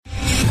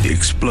The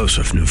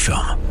explosive new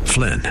film,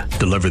 Flynn,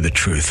 deliver the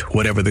truth,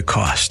 whatever the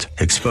cost,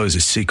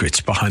 exposes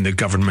secrets behind the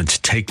government's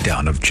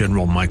takedown of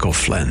General Michael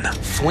Flynn.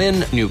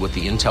 Flynn knew what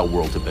the intel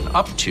world had been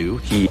up to.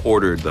 He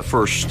ordered the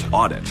first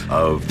audit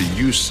of the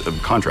use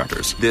of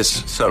contractors.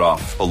 This set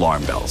off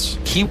alarm bells.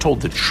 He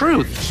told the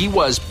truth. He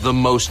was the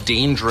most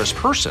dangerous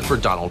person for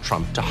Donald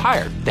Trump to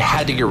hire. They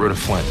had to get rid of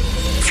Flynn.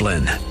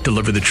 Flynn,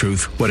 deliver the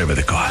truth, whatever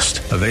the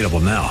cost. Available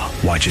now.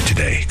 Watch it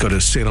today. Go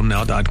to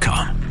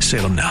salemnow.com.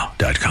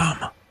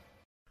 salemnow.com.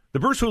 The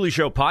Bruce Hooley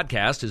Show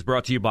podcast is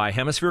brought to you by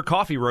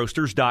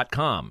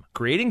HemisphereCoffeeRoasters.com.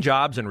 Creating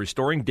jobs and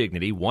restoring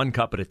dignity one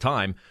cup at a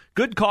time.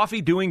 Good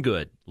coffee doing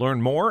good.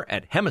 Learn more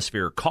at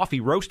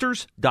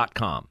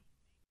HemisphereCoffeeRoasters.com.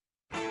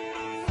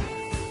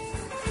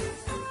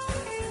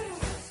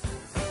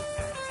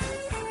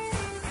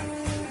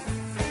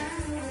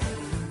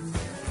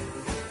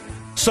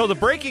 So the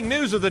breaking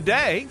news of the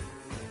day,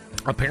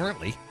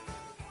 apparently,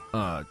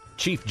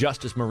 Chief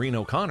Justice Maureen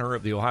O'Connor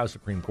of the Ohio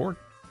Supreme Court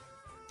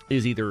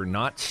is either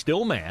not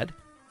still mad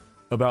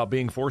about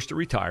being forced to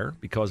retire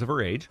because of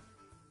her age,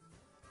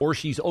 or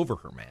she's over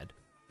her mad.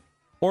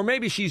 Or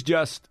maybe she's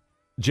just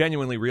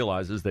genuinely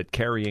realizes that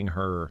carrying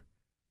her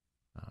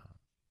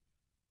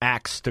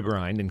axe to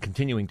grind and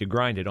continuing to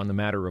grind it on the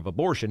matter of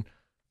abortion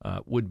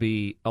would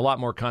be a lot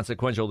more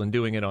consequential than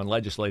doing it on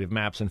legislative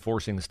maps and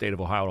forcing the state of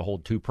Ohio to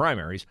hold two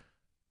primaries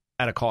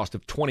at a cost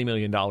of $20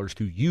 million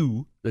to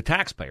you, the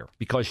taxpayer,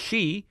 because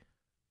she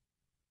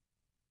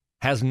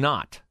has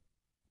not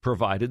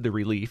provided the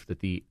relief that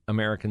the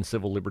American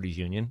Civil Liberties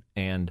Union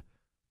and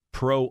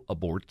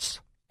pro-aborts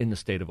in the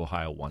state of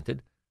Ohio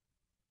wanted.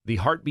 The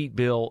heartbeat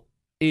bill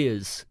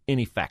is in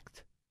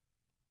effect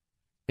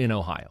in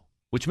Ohio,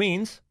 which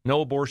means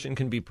no abortion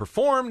can be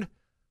performed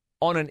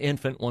on an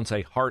infant once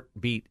a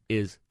heartbeat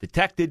is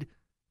detected,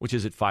 which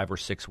is at 5 or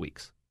 6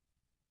 weeks.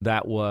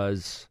 That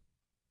was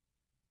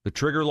the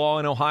trigger law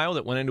in Ohio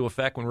that went into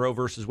effect when Roe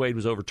versus Wade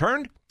was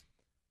overturned.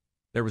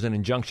 There was an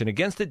injunction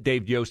against it.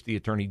 Dave Yost, the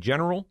Attorney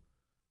General,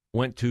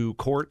 went to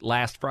court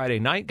last Friday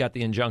night, got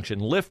the injunction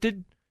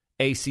lifted.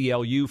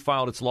 ACLU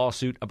filed its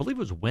lawsuit, I believe it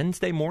was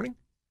Wednesday morning.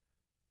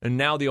 And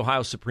now the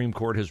Ohio Supreme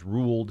Court has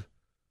ruled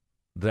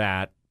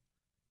that,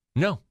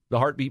 no, the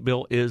heartbeat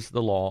bill is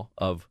the law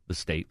of the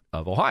state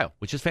of Ohio,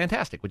 which is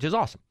fantastic, which is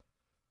awesome.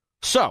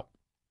 So,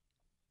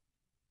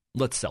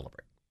 let's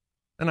celebrate.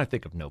 And I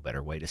think of no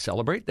better way to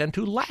celebrate than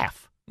to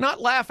laugh.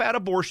 Not laugh at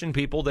abortion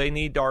people. They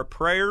need our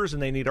prayers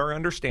and they need our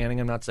understanding.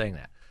 I'm not saying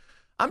that.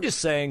 I'm just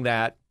saying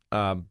that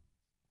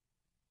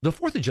the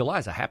 4th of July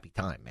is a happy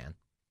time, man.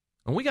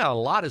 And we got a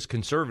lot as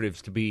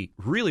conservatives to be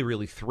really,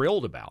 really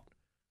thrilled about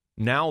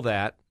now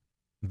that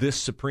this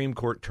Supreme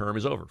Court term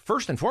is over.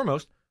 First and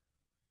foremost,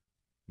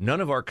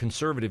 none of our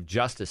conservative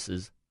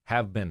justices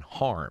have been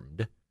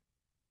harmed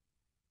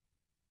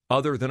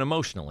other than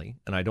emotionally,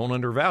 and I don't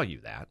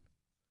undervalue that.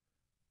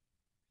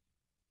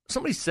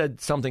 Somebody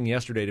said something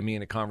yesterday to me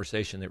in a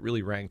conversation that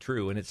really rang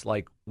true, and it's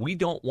like, we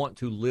don't want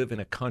to live in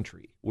a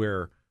country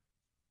where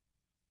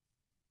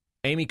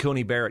Amy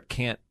Coney Barrett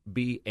can't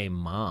be a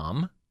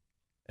mom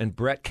and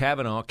Brett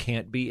Kavanaugh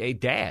can't be a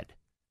dad.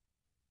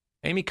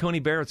 Amy Coney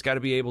Barrett's got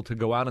to be able to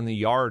go out in the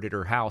yard at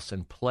her house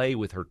and play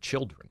with her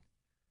children.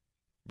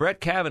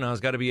 Brett Kavanaugh's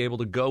got to be able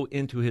to go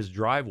into his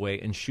driveway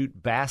and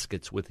shoot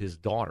baskets with his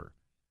daughter.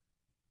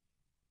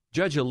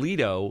 Judge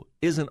Alito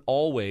isn't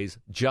always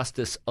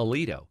Justice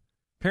Alito.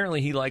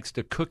 Apparently he likes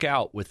to cook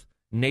out with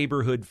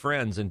neighborhood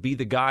friends and be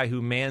the guy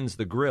who mans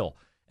the grill.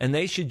 And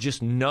they should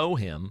just know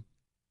him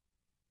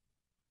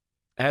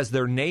as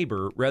their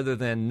neighbor rather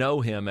than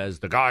know him as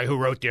the guy who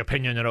wrote the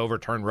opinion that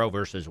overturned Roe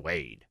versus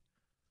Wade.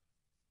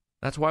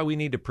 That's why we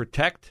need to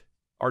protect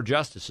our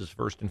justices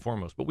first and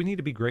foremost. But we need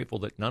to be grateful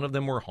that none of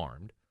them were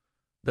harmed,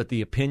 that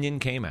the opinion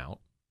came out,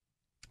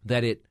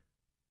 that it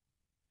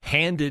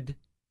handed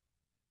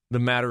the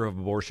matter of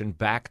abortion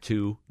back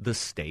to the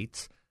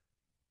states.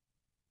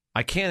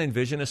 I can't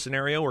envision a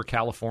scenario where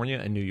California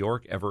and New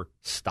York ever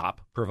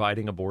stop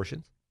providing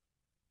abortions.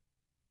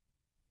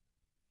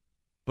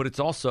 But it's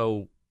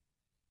also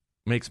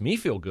makes me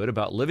feel good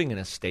about living in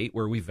a state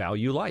where we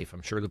value life.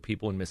 I'm sure the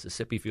people in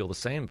Mississippi feel the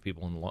same. The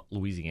people in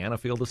Louisiana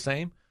feel the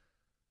same.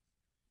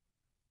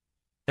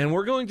 And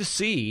we're going to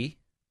see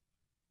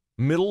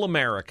middle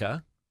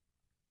America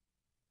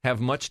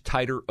have much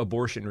tighter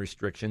abortion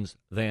restrictions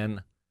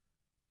than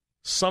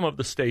some of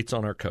the states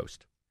on our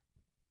coast.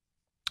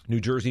 New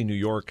Jersey, New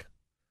York,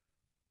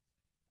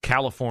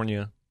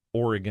 California,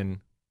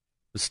 Oregon,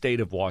 the state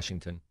of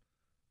Washington.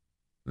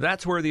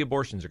 That's where the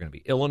abortions are going to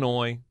be.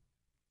 Illinois,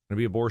 going to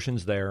be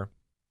abortions there.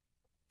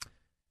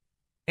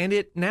 And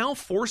it now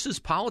forces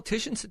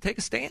politicians to take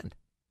a stand.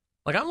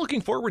 Like, I'm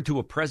looking forward to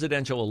a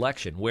presidential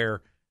election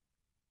where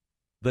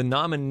the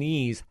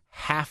nominees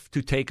have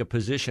to take a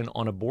position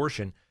on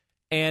abortion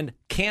and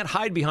can't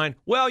hide behind,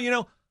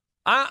 well,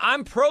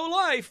 I'm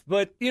pro-life,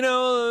 but,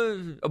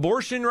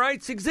 abortion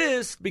rights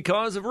exist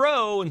because of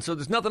Roe, and so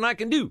there's nothing I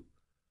can do.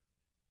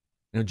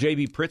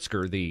 J.B.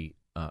 Pritzker, the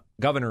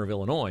governor of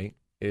Illinois,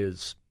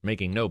 is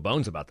making no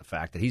bones about the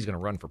fact that he's going to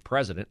run for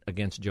president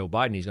against Joe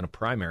Biden. He's going to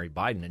primary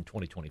Biden in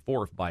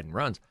 2024 if Biden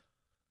runs.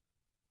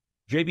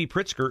 J.B.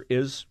 Pritzker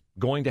is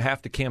going to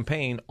have to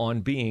campaign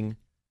on being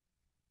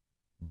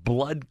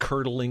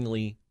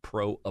blood-curdlingly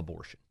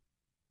pro-abortion.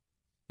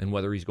 And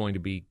whether he's going to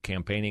be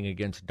campaigning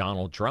against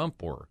Donald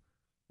Trump or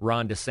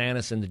Ron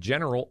DeSantis in the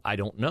general, I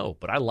don't know.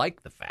 But I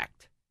like the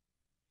fact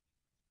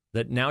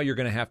that now you're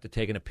going to have to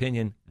take an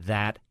opinion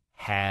that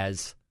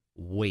has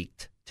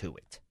weight to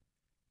it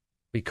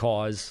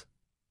because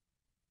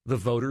the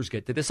voters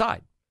get to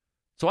decide.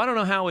 So I don't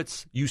know how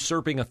it's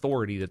usurping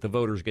authority that the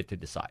voters get to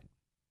decide.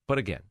 But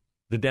again,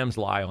 the Dems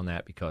lie on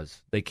that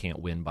because they can't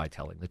win by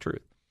telling the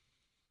truth.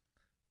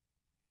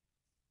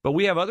 But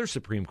we have other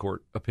Supreme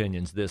Court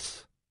opinions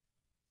this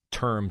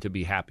term to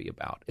be happy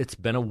about. It's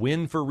been a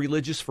win for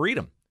religious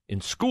freedom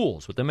in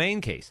schools with the Maine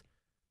case,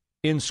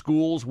 in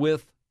schools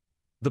with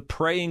the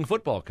praying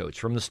football coach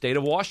from the state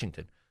of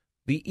Washington.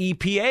 The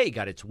EPA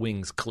got its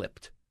wings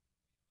clipped.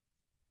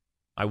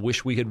 I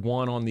wish we had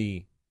won on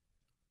the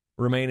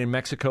Remain in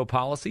Mexico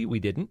policy.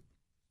 We didn't.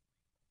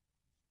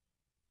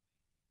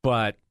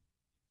 But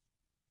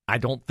I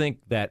don't think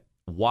that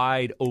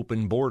wide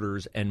open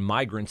borders and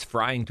migrants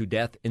frying to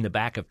death in the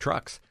back of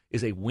trucks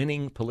is a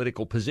winning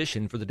political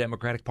position for the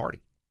Democratic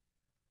Party.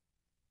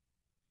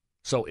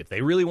 So if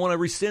they really want to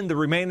rescind the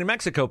Remain in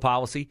Mexico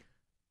policy,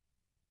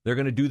 they're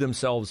going to do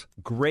themselves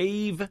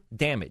grave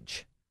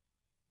damage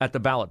at the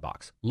ballot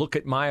box. Look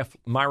at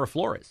Myra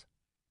Flores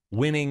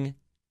winning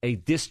a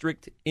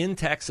district in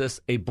Texas,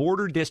 a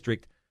border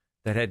district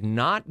that had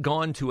not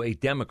gone to a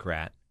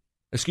Democrat,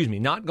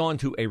 not gone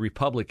to a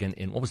Republican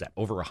in, what was that,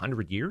 over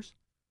 100 years?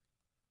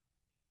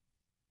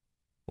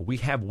 We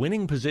have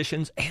winning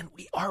positions, and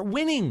we are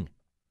winning.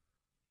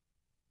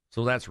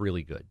 So that's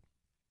really good.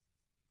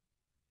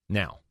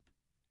 Now,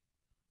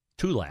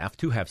 to laugh,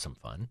 to have some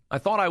fun, I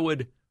thought I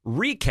would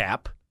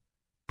recap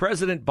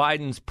President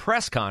Biden's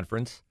press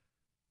conference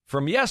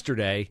from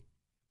yesterday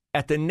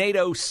at the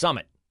NATO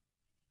summit.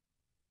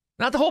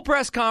 Not the whole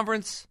press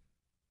conference,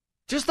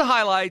 just the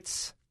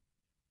highlights.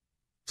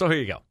 So here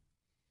you go.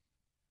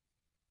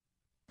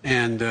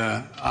 And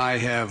I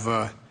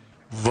have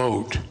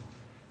vote.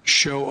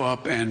 Show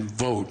up and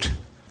vote.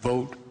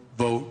 Vote,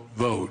 vote,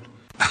 vote.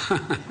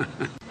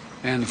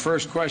 And the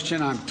first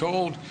question I'm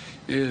told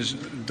is,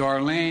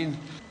 Darlene,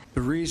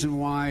 the reason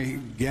why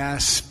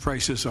gas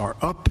prices are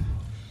up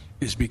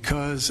is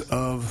because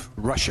of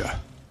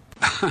Russia.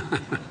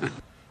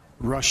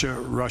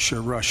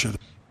 Russia.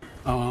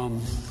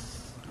 I'm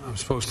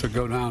supposed to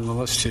go down the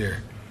list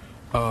here.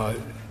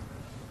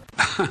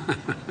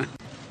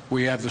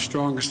 We have the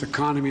strongest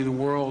economy in the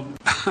world.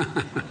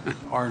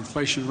 Our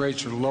inflation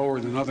rates are lower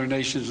than other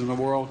nations in the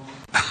world.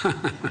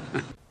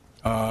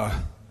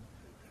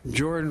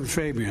 Jordan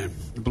Fabian,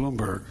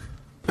 Bloomberg.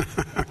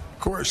 Of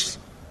course.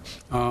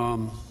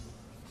 I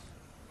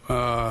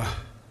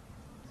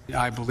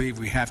believe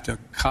we have to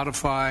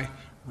codify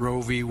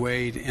Roe v.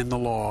 Wade in the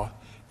law,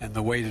 and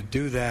the way to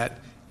do that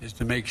is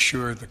to make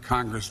sure the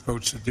Congress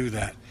votes to do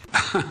that.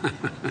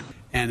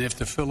 And if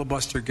the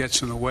filibuster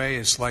gets in the way,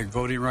 it's like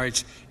voting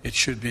rights. It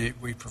should be,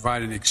 we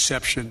provide an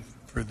exception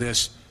for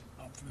this,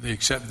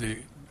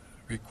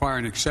 require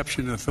an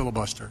exception to the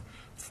filibuster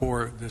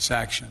for this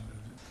action.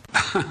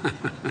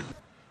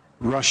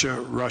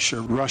 Russia.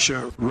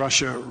 Marsha.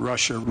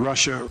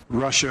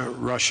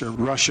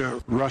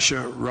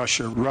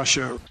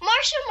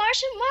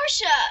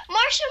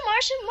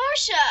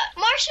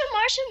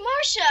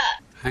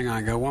 Hang on,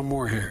 I got one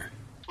more here.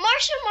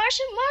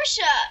 Marsha.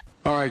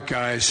 All right,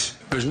 guys.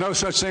 There's no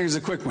such thing as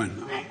a quick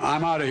one.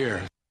 I'm out of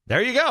here.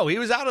 There you go. He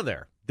was out of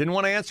there. Didn't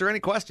want to answer any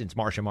questions.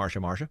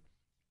 Marsha.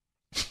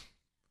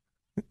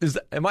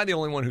 Am I the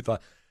only one who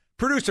thought?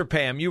 Producer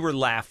Pam, you were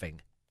laughing.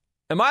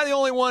 Am I the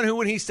only one who,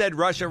 when he said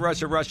Russia,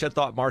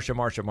 thought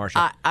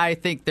Marsha? I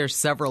think there's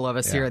several of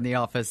us here in the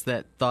office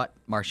that thought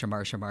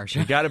Marsha.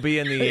 You got to be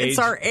in the age. It's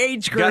our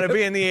age group. Got to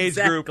be in the age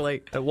group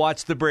that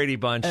watched the Brady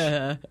Bunch,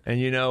 and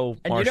you know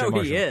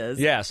Marsha. He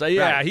is. Yes,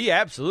 right. He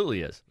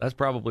absolutely is. That's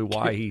probably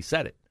why he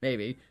said it.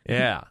 Maybe.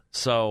 Yeah.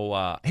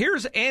 So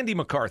here's Andy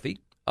McCarthy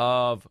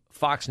of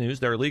Fox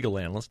News, their legal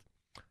analyst,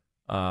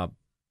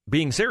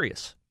 being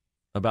serious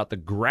about the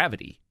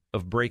gravity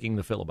of breaking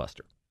the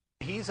filibuster.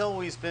 He's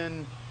always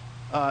been.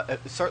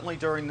 Certainly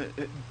during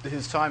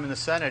his time in the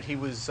Senate, he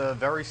was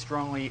very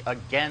strongly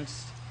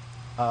against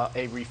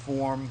a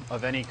reform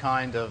of any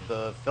kind of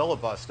the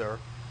filibuster.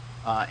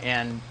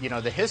 And, you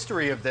know, the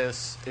history of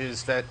this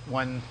is that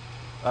when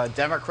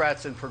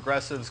Democrats and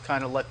progressives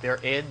kind of let their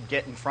id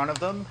get in front of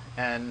them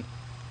and,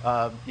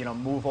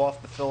 move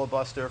off the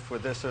filibuster for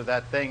this or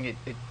that thing,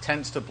 it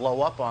tends to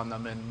blow up on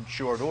them in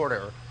short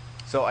order.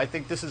 So I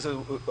think this is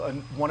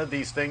one of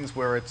these things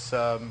where it's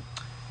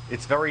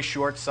very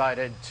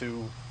short-sighted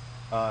to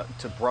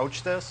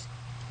broach this.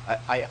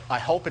 I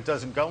hope it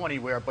doesn't go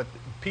anywhere, but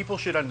people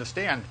should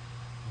understand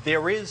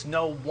there is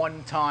no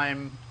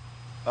one-time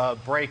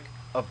break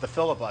of the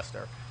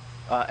filibuster.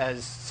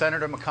 As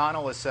Senator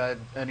McConnell has said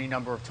any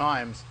number of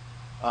times,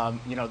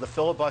 the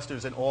filibuster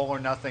is an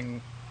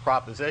all-or-nothing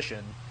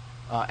proposition,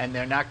 and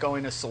they're not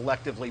going to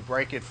selectively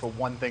break it for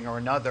one thing or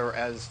another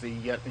as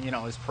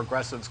as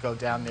progressives go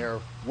down their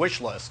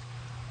wish list.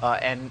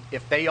 And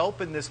if they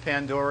open this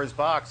Pandora's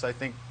box, I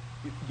think,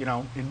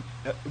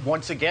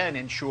 once again,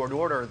 in short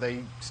order,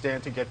 they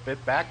stand to get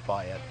bit back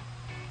by it.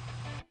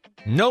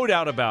 No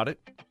doubt about it,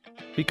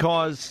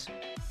 because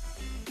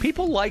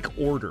people like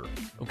order,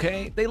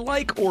 okay? They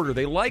like order.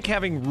 They like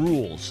having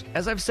rules.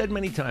 As I've said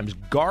many times,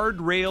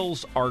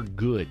 guardrails are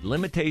good.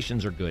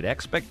 Limitations are good.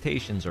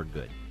 Expectations are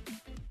good.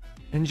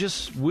 And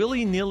just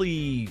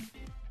willy-nilly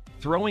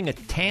throwing a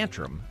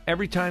tantrum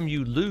every time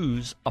you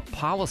lose a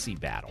policy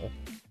battle,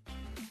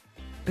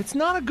 it's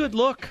not a good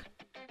look.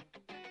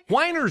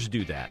 Whiners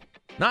do that,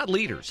 not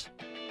leaders.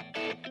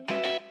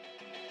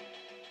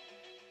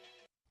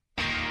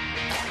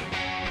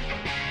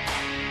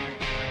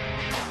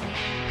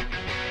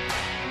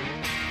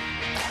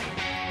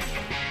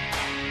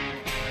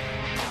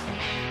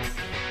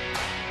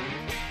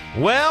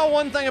 Well,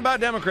 one thing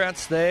about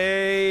Democrats,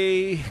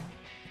 they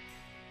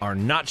are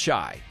not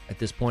shy at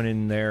this point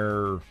in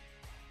their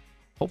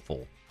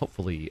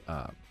hopefully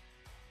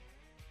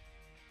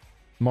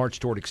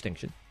march toward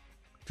extinction,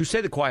 to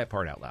say the quiet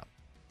part out loud.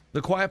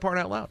 The quiet part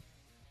out loud.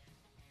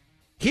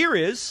 Here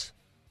is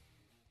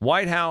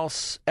White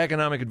House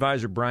economic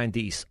advisor Brian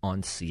Deese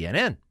on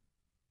CNN.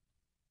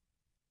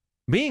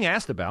 Being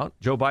asked about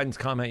Joe Biden's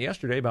comment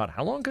yesterday about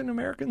how long can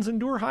Americans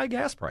endure high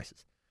gas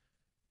prices.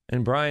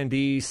 And Brian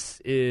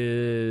Deese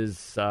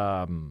is, he's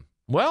going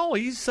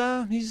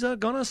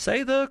to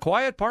say the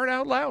quiet part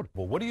out loud.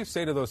 Well, what do you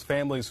say to those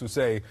families who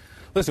say,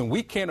 listen,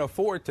 we can't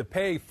afford to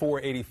pay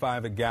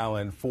 $4.85 a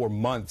gallon for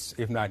months,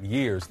 if not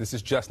years. This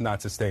is just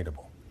not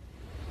sustainable.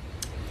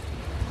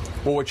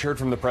 Well, what you heard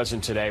from the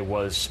president today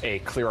was a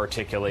clear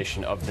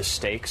articulation of the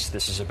stakes.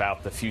 This is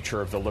about the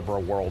future of the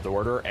liberal world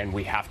order, and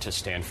we have to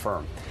stand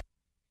firm.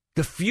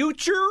 The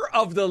future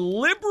of the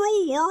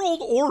liberal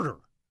world order.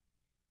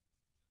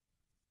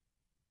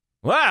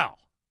 Wow.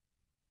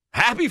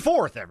 Happy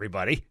 4th,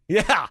 everybody.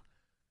 Yeah.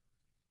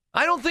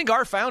 I don't think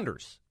our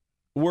founders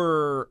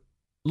were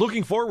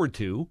looking forward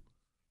to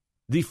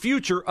the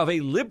future of a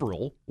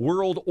liberal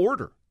world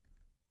order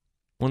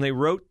when they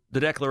wrote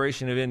the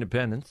Declaration of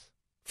Independence,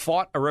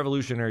 fought a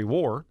Revolutionary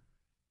War,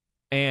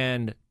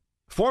 and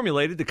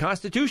formulated the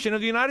Constitution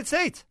of the United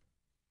States.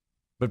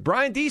 But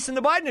Brian Deese and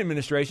the Biden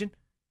administration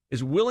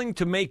is willing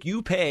to make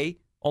you pay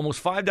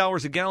almost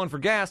 $5 a gallon for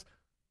gas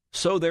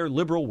so their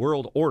liberal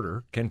world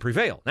order can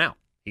prevail. Now,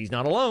 he's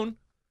not alone.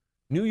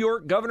 New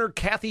York Governor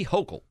Kathy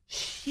Hochul,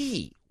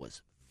 she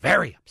was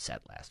very upset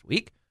last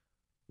week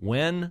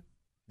when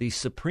the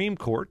Supreme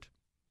Court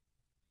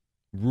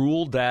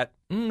ruled that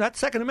that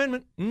Second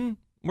Amendment,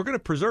 we're going to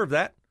preserve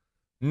that.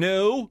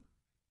 No,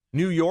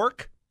 New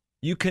York,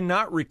 you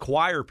cannot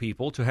require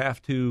people to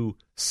have to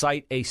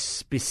cite a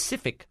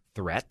specific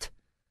threat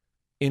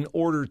in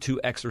order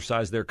to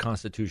exercise their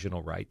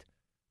constitutional right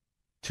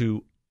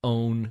to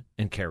own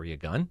and carry a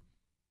gun.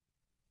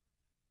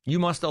 You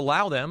must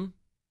allow them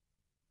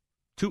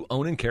to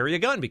own and carry a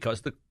gun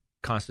because the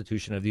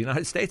Constitution of the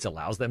United States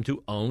allows them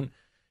to own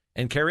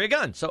and carry a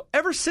gun. So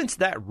ever since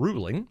that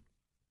ruling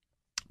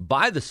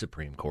by the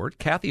Supreme Court,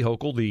 Kathy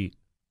Hochul, the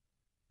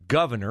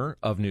governor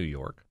of New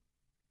York,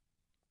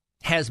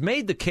 has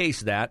made the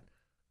case that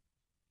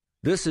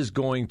this is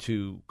going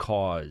to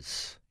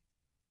cause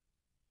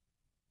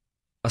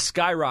a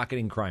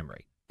skyrocketing crime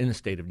rate in the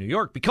state of New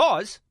York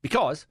because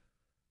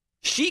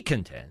she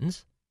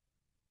contends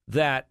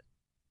that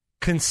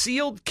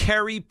concealed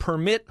carry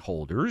permit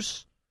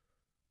holders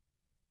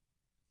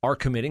are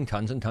committing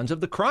tons and tons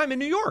of the crime in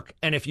New York.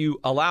 And if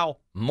you allow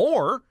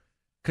more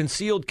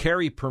concealed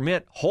carry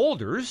permit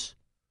holders,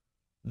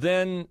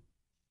 then,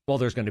 well,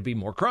 there's going to be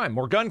more crime,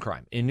 more gun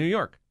crime in New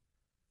York.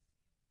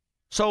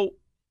 So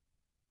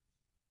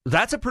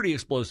that's a pretty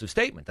explosive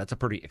statement. That's a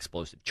pretty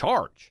explosive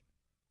charge.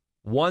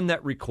 One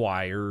that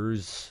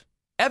requires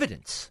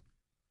evidence.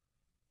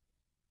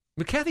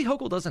 But Kathy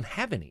Hochul doesn't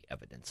have any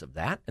evidence of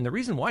that. And the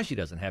reason why she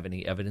doesn't have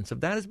any evidence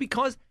of that is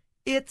because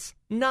it's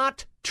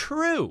not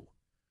true.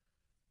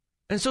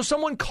 And so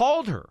someone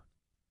called her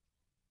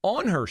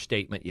on her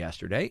statement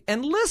yesterday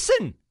and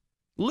listen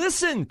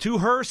to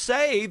her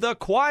say the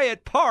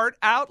quiet part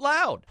out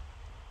loud.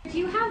 Do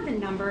you have the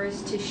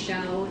numbers to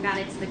show that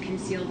it's the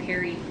concealed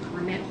carry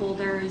permit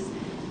holders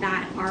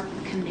that are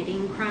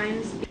committing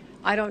crimes?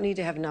 I don't need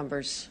to have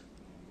numbers.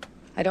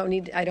 I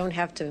don't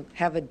have to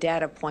have a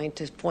data point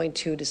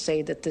to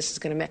say that this is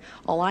going to.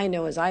 All I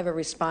know is I have a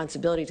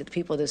responsibility to the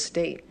people of this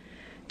state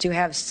to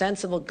have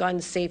sensible gun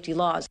safety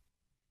laws.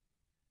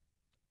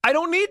 I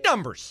don't need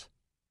numbers.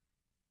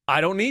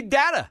 I don't need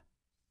data.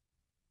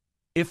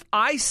 If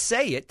I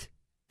say it,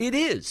 it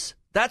is.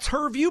 That's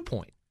her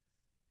viewpoint.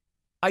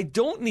 I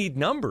don't need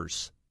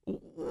numbers.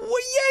 Well,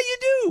 yeah, you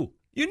do.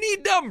 You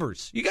need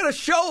numbers. You got to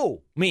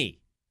show me.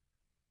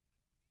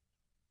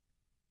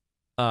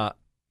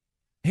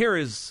 Here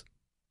is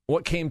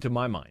what came to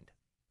my mind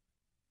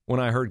when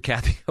I heard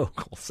Kathy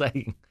Hochul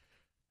saying,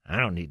 I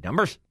don't need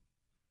numbers.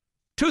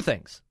 Two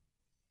things.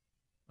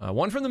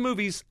 One from the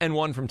movies and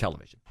one from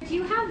television. Do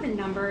you have the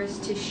numbers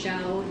to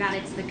show that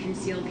it's the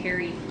concealed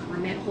carry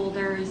permit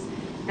holders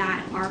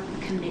that are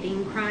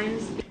committing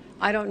crimes?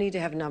 I don't need to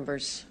have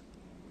numbers.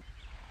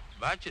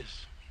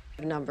 Badges.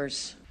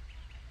 Numbers.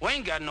 We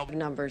ain't got no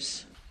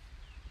numbers.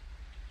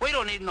 We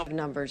don't need no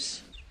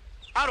numbers.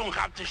 I don't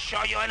have to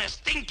show you any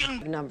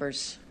stinking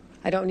numbers.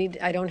 I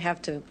don't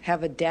have to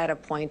have a data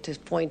point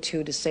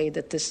to say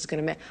that this is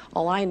going to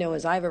all I know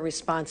is I have a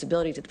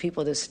responsibility to the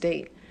people of this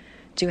state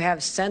to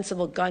have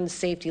sensible gun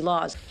safety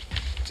laws.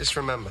 Just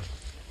remember,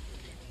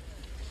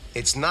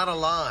 it's not a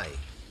lie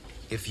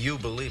if you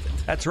believe it.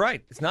 That's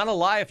right. It's not a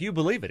lie if you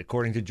believe it,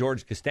 according to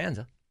George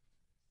Costanza.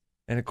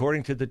 And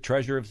according to the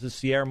treasurer of the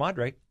Sierra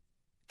Madre,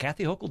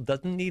 Kathy Hochul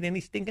doesn't need any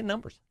stinking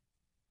numbers.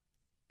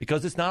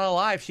 Because it's not a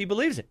lie if she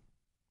believes it.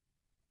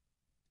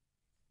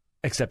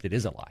 Except it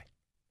is a lie.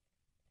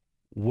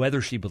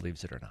 Whether she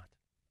believes it or not.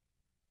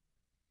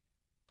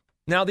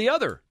 Now, the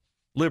other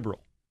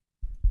liberal,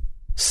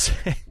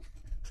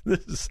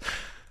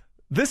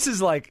 this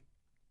is like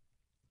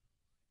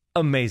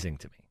amazing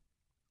to me.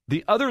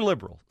 The other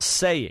liberal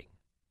saying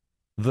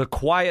the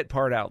quiet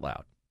part out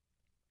loud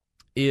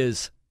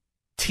is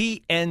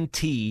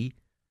TNT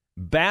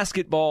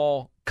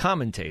basketball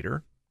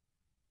commentator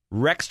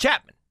Rex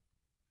Chapman.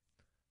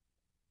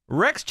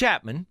 Rex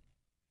Chapman,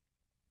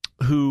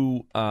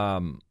 who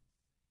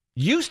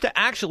used to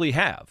actually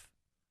have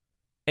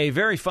a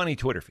very funny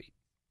Twitter feed.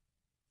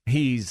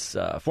 He's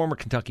a former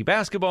Kentucky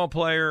basketball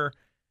player,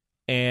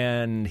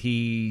 and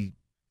he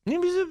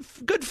was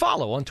a good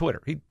follow on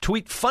Twitter. He'd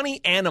tweet funny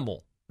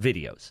animal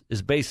videos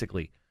is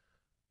basically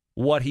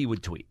what he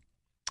would tweet.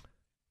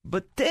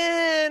 But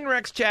then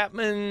Rex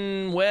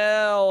Chapman,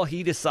 well,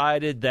 he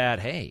decided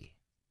that, hey,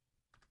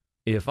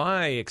 if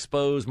I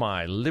expose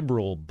my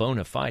liberal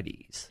bona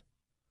fides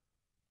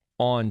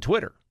on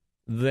Twitter,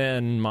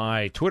 then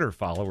my Twitter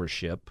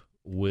followership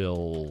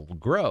will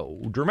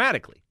grow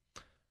dramatically.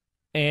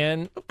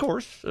 And, of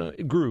course,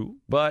 it grew,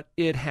 but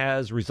it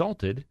has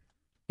resulted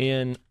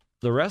in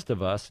the rest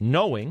of us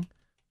knowing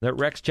that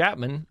Rex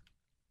Chapman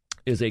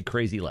is a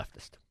crazy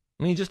leftist.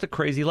 I mean, just a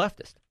crazy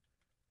leftist.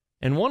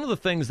 And one of the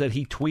things that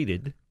he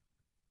tweeted,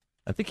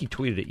 I think he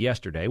tweeted it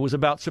yesterday, was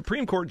about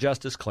Supreme Court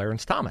Justice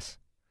Clarence Thomas.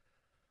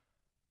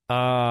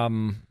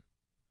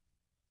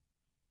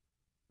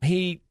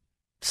 He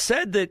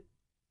said that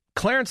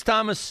Clarence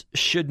Thomas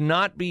should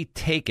not be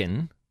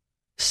taken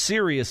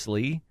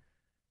seriously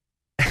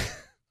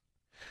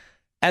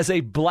as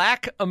a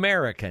black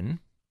American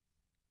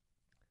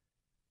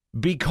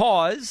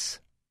because,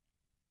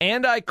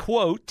 and I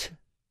quote,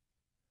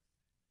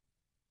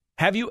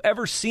 have you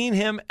ever seen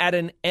him at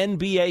an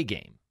NBA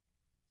game?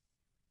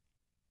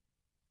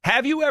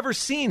 Have you ever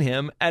seen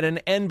him at an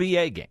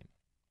NBA game?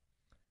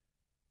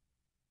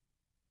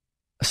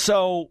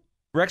 So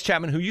Rex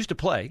Chapman, who used to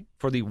play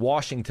for the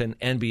Washington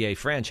NBA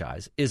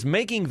franchise, is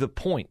making the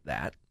point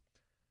that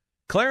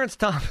Clarence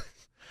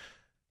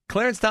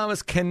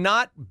Thomas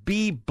cannot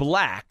be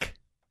black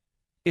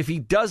if he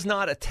does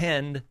not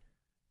attend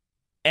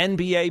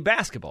NBA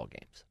basketball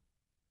games.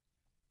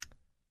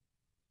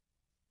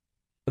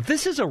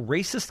 This is a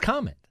racist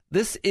comment.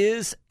 This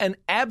is an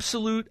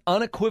absolute,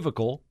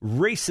 unequivocal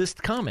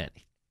racist comment.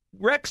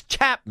 Rex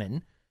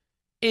Chapman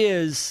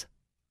is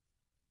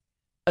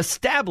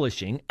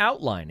establishing,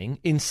 outlining,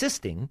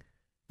 insisting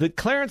that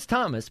Clarence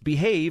Thomas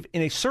behave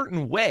in a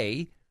certain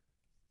way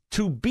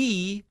to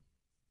be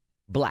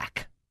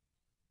black.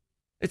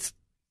 It's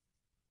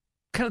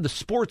kind of the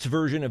sports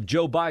version of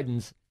Joe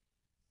Biden's,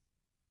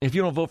 if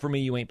you don't vote for me,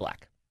 you ain't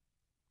black.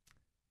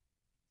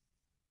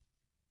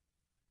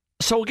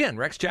 So again,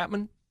 Rex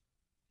Chapman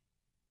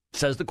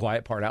says the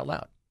quiet part out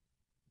loud.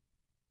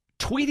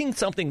 Tweeting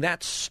something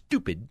that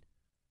stupid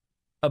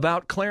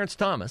about Clarence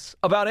Thomas,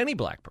 about any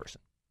black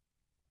person,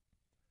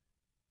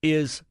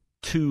 is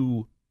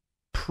to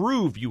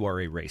prove you are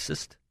a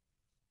racist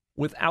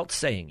without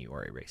saying you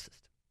are a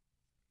racist.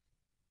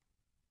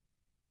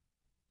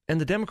 And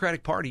the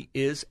Democratic Party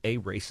is a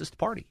racist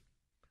party.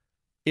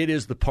 It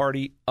is the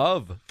party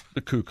of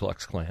the Ku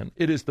Klux Klan.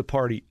 It is the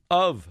party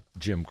of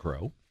Jim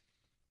Crow.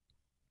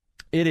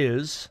 It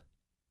is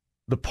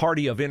the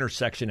party of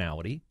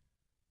intersectionality.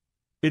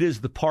 It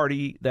is the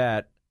party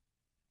that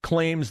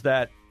claims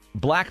that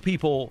black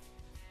people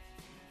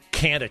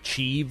can't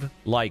achieve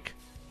like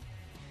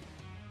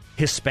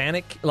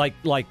Hispanic, like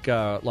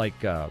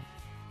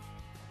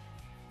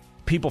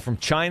people from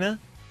China,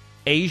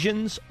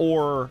 Asians,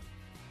 or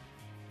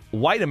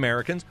white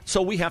Americans,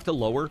 so we have to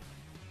lower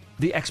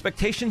the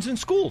expectations in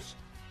schools.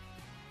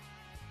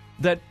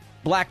 That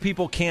black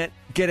people can't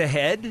get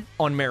ahead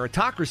on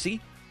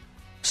meritocracy,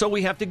 so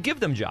we have to give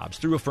them jobs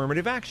through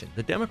affirmative action.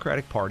 The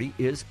Democratic Party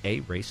is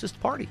a racist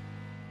party.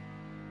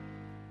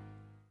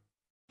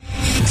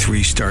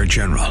 3-star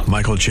general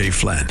Michael J.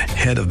 Flynn,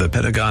 head of the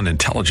Pentagon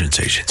Intelligence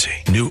Agency,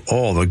 knew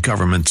all the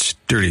government's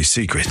dirty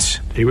secrets.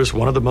 He was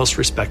one of the most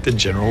respected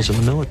generals in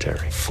the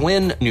military.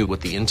 Flynn knew what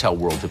the intel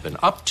world had been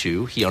up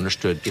to. He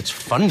understood its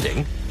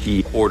funding.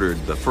 He ordered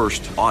the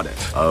first audit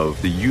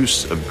of the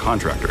use of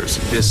contractors.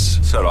 This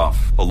set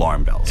off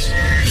alarm bells.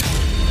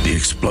 The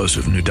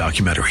explosive new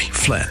documentary,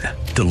 Flynn,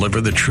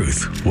 Deliver the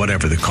Truth,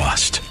 Whatever the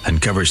Cost,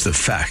 uncovers the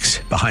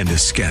facts behind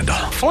this scandal.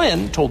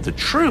 Flynn told the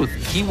truth.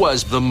 He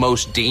was the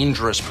most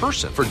dangerous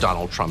person for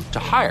Donald Trump to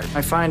hire.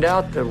 I find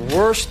out the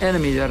worst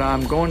enemy that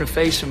I'm going to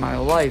face in my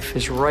life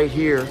is right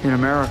here in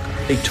America.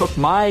 They took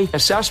my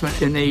assessment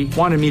and they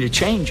wanted me to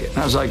change it. And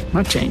I was like, I'm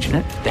not changing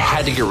it. They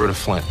had to get rid of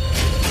Flynn.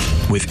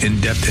 With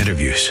in-depth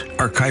interviews,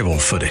 archival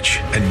footage,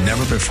 and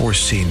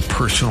never-before-seen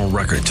personal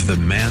records of the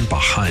man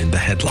behind the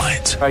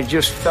headlines. I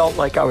just felt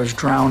like I was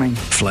drowning.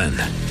 Flynn,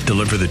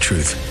 Deliver the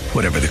Truth,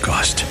 Whatever the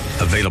Cost.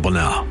 Available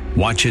now.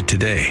 Watch it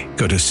today.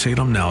 Go to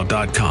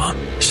salemnow.com.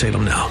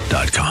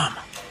 salemnow.com.